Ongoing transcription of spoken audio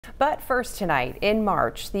But first tonight, in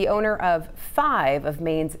March, the owner of 5 of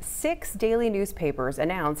Maine's 6 daily newspapers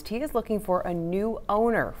announced he is looking for a new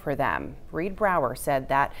owner for them. Reed Brower said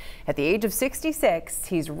that at the age of 66,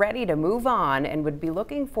 he's ready to move on and would be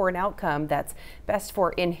looking for an outcome that's best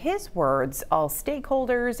for, in his words, all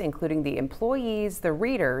stakeholders, including the employees, the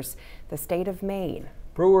readers, the state of Maine.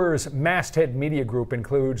 Brewer's Masthead Media Group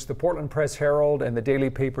includes the Portland Press-Herald and the daily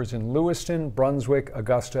papers in Lewiston, Brunswick,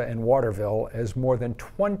 Augusta, and Waterville, as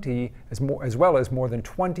well as more than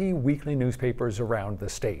 20 weekly newspapers around the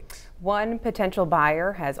state. One potential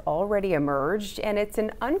buyer has already emerged, and it's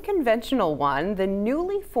an unconventional one. The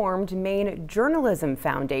newly formed Maine Journalism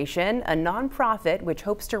Foundation, a nonprofit which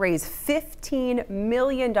hopes to raise $15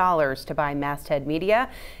 million to buy Masthead Media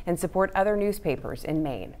and support other newspapers in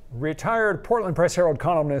Maine. Retired Portland Press-Herald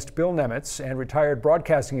columnist Bill Nemitz and retired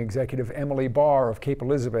broadcasting executive Emily Barr of Cape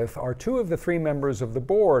Elizabeth are 2 of the 3 members of the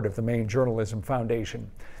board of the Maine Journalism Foundation.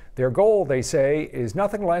 Their goal, they say, is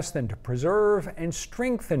nothing less than to preserve and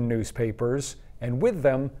strengthen newspapers, and with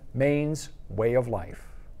them, Maine's way of life.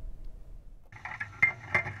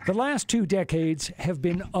 The last 2 decades have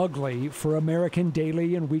been ugly for American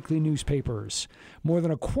daily and weekly newspapers. More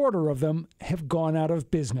than a quarter of them have gone out of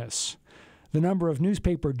business. The number of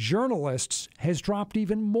newspaper journalists has dropped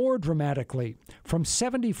even more dramatically, from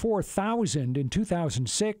 74,000 in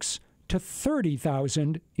 2006 to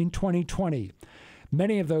 30,000 in 2020.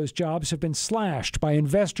 Many of those jobs have been slashed by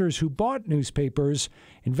investors who bought newspapers,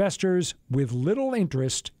 investors with little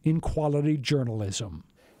interest in quality journalism.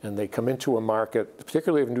 And they come into a market,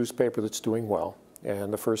 particularly of a newspaper that's doing well,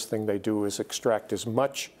 and the first thing they do is extract as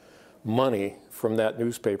much money from that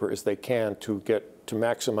newspaper as they can to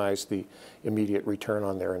maximize the immediate return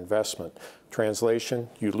on their investment. Translation,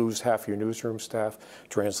 you lose half your newsroom staff.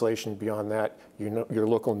 Translation beyond that, your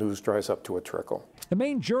local news dries up to a trickle. The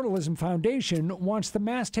Maine Journalism Foundation wants the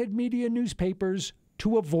Masthead Media newspapers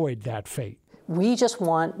to avoid that fate. We just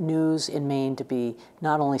want news in Maine to be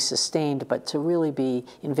not only sustained, but to really be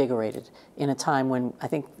invigorated in a time when I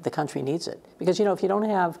think the country needs it. Because, you know, if you don't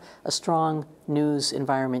have a strong news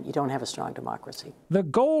environment, you don't have a strong democracy. The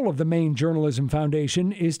goal of the Maine Journalism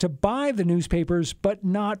Foundation is to buy the newspapers, but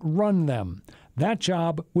not run them. That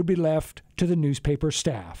job would be left to the newspaper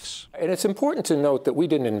staffs. And it's important to note that we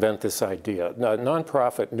didn't invent this idea.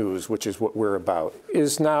 Nonprofit news, which is what we're about,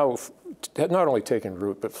 is now not only taken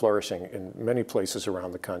root, but flourishing in many places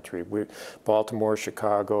around the country. Baltimore,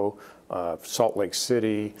 Chicago, Salt Lake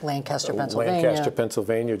City, Lancaster,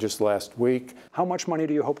 Pennsylvania just last week. How much money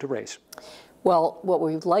do you hope to raise? Well, what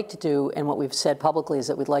we'd like to do, and what we've said publicly, is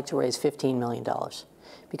that we'd like to raise $15 million.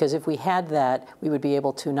 Because if we had that, we would be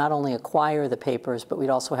able to not only acquire the papers, but we'd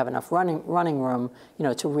also have enough running room, you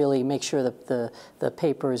know, to really make sure that the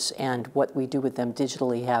papers and what we do with them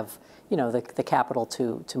digitally have, you know, the capital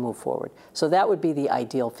to move forward. So that would be the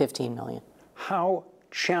ideal $15 million. How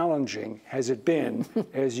challenging has it been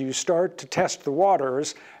as you start to test the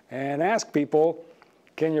waters and ask people,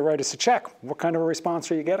 can you write us a check? What kind of a response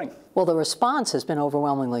are you getting? Well, the response has been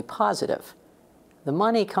overwhelmingly positive. The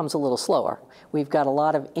money comes a little slower. We've got a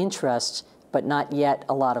lot of interest, but not yet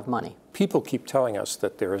a lot of money. People keep telling us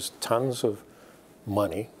that there is tons of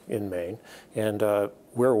money in Maine, and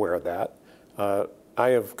we're aware of that. I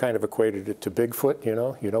have kind of equated it to Bigfoot, you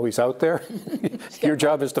know he's out there. Your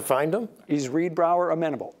job is to find him. Is Reed Brower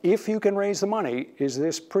amenable? If you can raise the money, is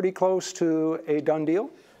this pretty close to a done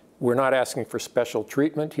deal? We're not asking for special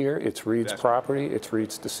treatment here. It's Reed's property. It's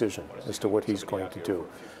Reed's decision as to what he's going to do.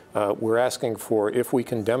 We're asking for, if we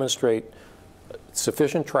can demonstrate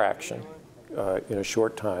sufficient traction in a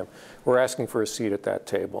short time, we're asking for a seat at that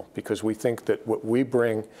table, because we think that what we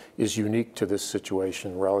bring is unique to this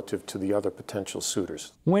situation relative to the other potential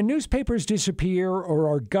suitors. When newspapers disappear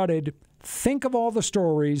or are gutted, think of all the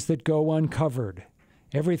stories that go uncovered.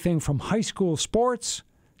 Everything from high school sports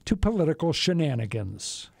to political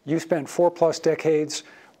shenanigans. You spent 4+ decades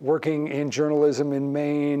working in journalism in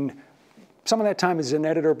Maine. Some of that time as an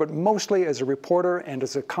editor, but mostly as a reporter and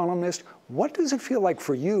as a columnist. What does it feel like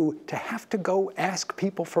for you to have to go ask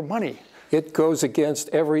people for money? It goes against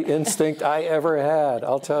every instinct I ever had,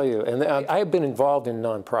 I'll tell you. And I have been involved in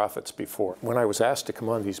nonprofits before. When I was asked to come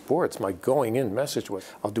on these boards, my going-in message was,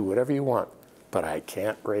 I'll do whatever you want, but I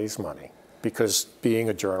can't raise money. Because being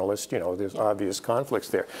a journalist, you know, there's obvious conflicts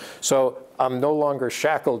there. So I'm no longer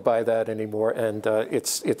shackled by that anymore, and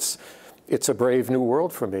it's a brave new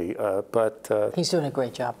world for me, but... He's doing a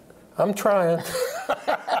great job. I'm trying.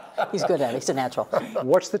 He's good at it. He's a natural.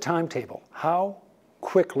 What's the timetable? How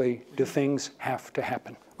quickly do things have to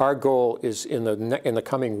happen? Our goal is in the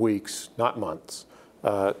coming weeks, not months,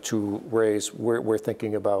 to raise, we're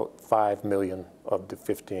thinking about $5 million of the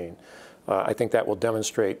 15. I think that will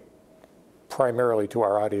demonstrate primarily to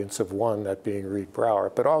our audience of one, that being Reed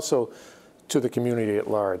Brower, but also to the community at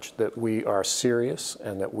large, that we are serious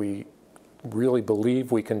and that we really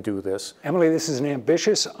believe we can do this. Emily, this is an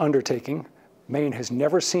ambitious undertaking. Maine has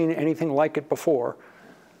never seen anything like it before.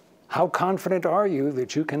 How confident are you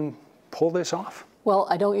that you can pull this off? Well,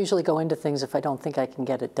 I don't usually go into things if I don't think I can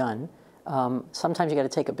get it done. Sometimes you got to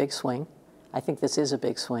take a big swing. I think this is a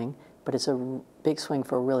big swing, but it's a big swing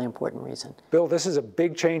for a really important reason. Bill, this is a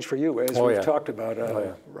big change for you, as we've talked about,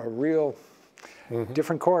 a real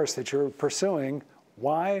different course that you're pursuing.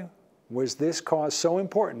 Why was this cause so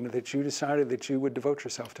important that you decided that you would devote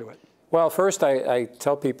yourself to it? Well, first I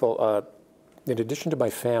tell people, in addition to my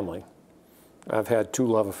family, I've had 2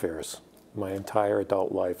 love affairs my entire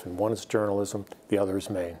adult life, and one is journalism, the other is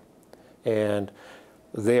Maine. And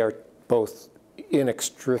they are both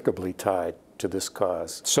inextricably tied to this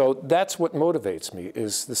cause. So that's what motivates me,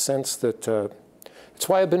 is the sense that it's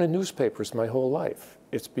why I've been in newspapers my whole life.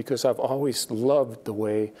 It's because I've always loved the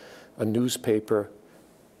way a newspaper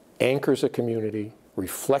anchors a community,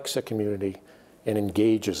 reflects a community, and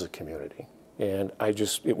engages a community. And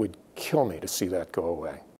it would kill me to see that go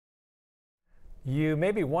away. You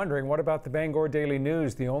may be wondering, what about the Bangor Daily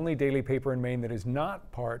News, the only daily paper in Maine that is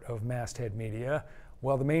not part of Masthead Media?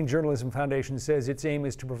 Well, the Maine Journalism Foundation says its aim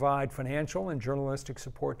is to provide financial and journalistic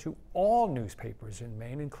support to all newspapers in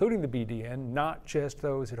Maine, including the BDN, not just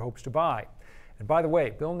those it hopes to buy. And by the way,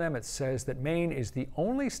 Bill Nemetz says that Maine is the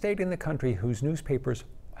only state in the country whose newspapers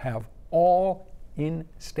have all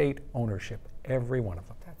in-state ownership, every one of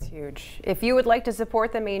them. That's huge. If you would like to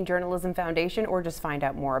support the Maine Journalism Foundation or just find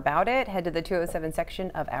out more about it, head to the 207 section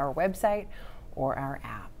of our website or our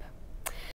app.